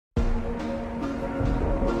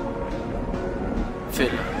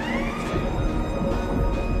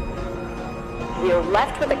You're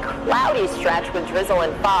left with a cloudy stretch with drizzle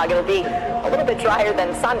and fog. It'll be a little bit drier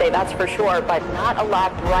than Sunday, that's for sure, but not a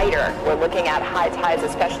lot brighter. We're looking at high tides,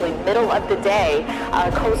 especially middle of the day.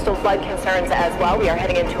 Coastal flood concerns as well. We are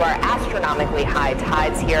heading into our astronomically high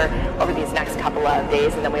tides here over these next couple of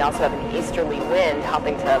days, and then we also have an easterly wind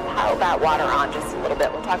helping to pile that water on just a little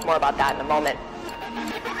bit. We'll talk more about that in a moment.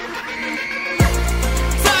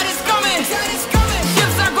 Tide is coming.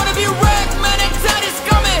 Ships are gonna be wrecked, man, and tide is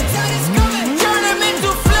coming. Turn them into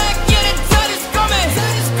flak, yeah, the tide is coming.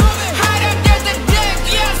 Hide under the deck,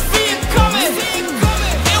 yeah, I see it coming.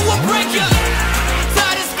 It will break you.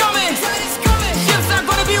 Tide is coming. Ships are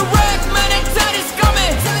gonna be wrecked, man, and tide is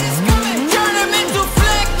coming. Turn them into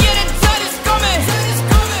flak, yeah, the tide is coming.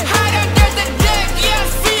 Hide under the deck, yeah, I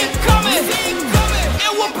see it coming.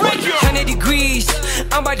 It will break you. 100 degrees.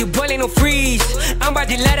 I'm about to boil, ain't no freeze. I'm about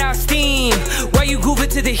to let out steam. Why you grooving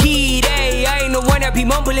to the heat? Ay, I ain't the one that be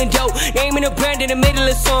mumbling dope. Naming a brand in the middle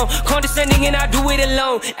of song. Condescending and I do it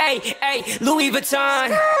alone. Ay, Louis Vuitton.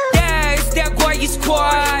 Yeah, it's that Guaya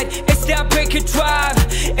squad. It's that break and drive.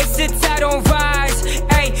 It's the tide on rise.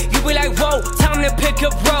 Ay, you be like, whoa, time to pick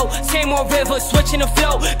up road. Same old river, switching the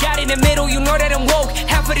flow. Got in the middle, you know that I'm woke.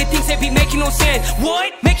 Half of the things they be making no sense.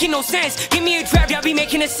 What? Making no sense. Give me a draft, y'all be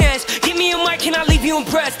making a sense. Give me a mic, can I leave you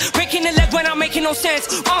impressed? Breaking the leg when I'm making no sense.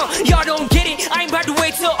 Y'all don't get it. I ain't about to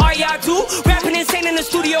wait till all y'all do. Rapping insane in the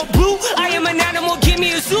studio blue. I am an animal, give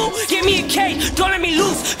me a zoo. Give me a cage, don't let me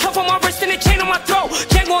loose. Cuff on my wrist and a chain on my throat.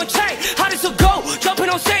 Django on chain, how does it go? Jumping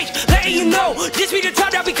on stage, letting you know. This be the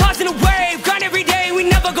drop that be causing a wave. Gone every day, we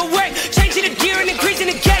never go away. Changing the gear and increasing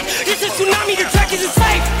the gate. This is tsunami, the track isn't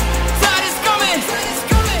safe. Tide is coming.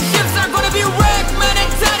 Ships are gonna be wrecked, man,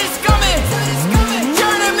 and tide is coming.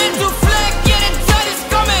 Turn them into flak, yeah, the tide is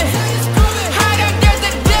coming. Hide under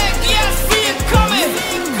the deck, yeah, I see it coming.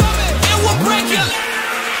 It will break you.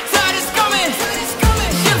 Tide is coming.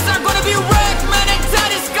 Ships are gonna be wrecked, man, and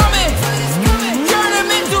tide is coming. Turn them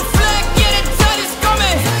into flak, yeah, the tide is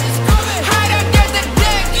coming. Hide under the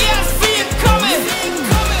deck, yeah, I see it coming.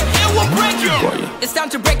 It will break you. It's time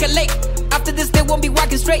to break a lake. After this, they won't be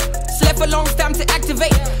walking straight. Slept for long, it's time to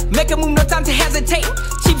activate. Make a move, no time to hesitate.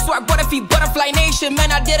 Cheap swag, butterfly, butterfly nation.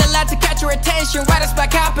 Man, I did a lot to catch your attention. Right as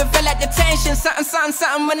black happened, fell at detention.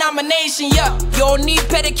 Something, a nomination, yeah. You don't need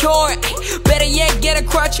pedicure. Better yet, get a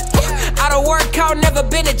crutch. I don't work out, never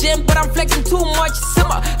been a gym, but I'm flexing too much.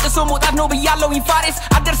 Simmer, just so much, I know, but y'all know fares.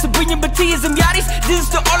 I did some brilliant batillas and yaris. This is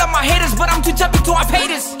to all of my haters, but I'm too jumpy to our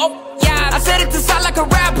haters. Oh, yeah, I said it to sound like a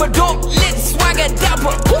rapper. Dope, lit, swagger,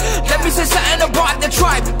 dapper. Let me say something about the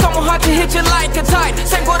tribe. Come on, hard to hit you like a tide.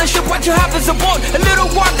 Same for the ship, what you have is a boat. A little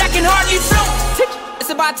warm that can hardly float. It's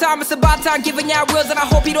about time, giving y'all reels, and I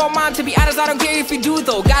hope you don't mind. To be honest, I don't care if you do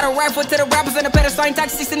though. Got a rifle to the rappers and a pedestal, ain't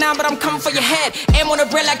tax 69, but I'm coming for your head. Aim on the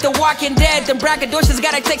bread like the Walking Dead. Them braggadocious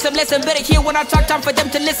gotta take some lesson. Better hear when I talk, time for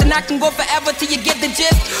them to listen. I can go forever till you get the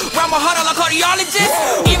gist. Rhyme a huddle like cardiologist.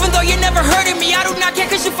 Even though you never heard of me, I do not care,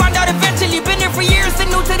 cause you find out eventually. Been here for years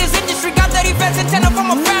and new to this industry. Got that events and 10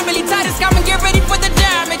 from my family. Tight as coming, get ready for the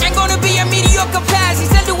damage. Ain't gonna be a mediocre pass. He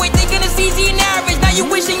said the way thinking it's easy and average. Now you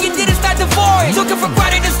wishing you didn't start the void. Took it for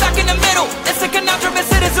granted and stuck in the middle. It's a conundrum,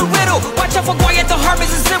 it's a riddle. Watch out for Guaya, the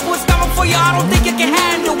harvest is simple. It's coming for you, I don't think you can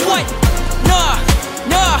handle what? Nah,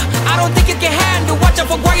 I don't think you can handle. Watch out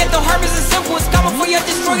for Guaya, the harvest is simple. It's coming for you,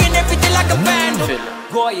 destroying everything like a vandal.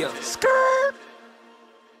 Guaya.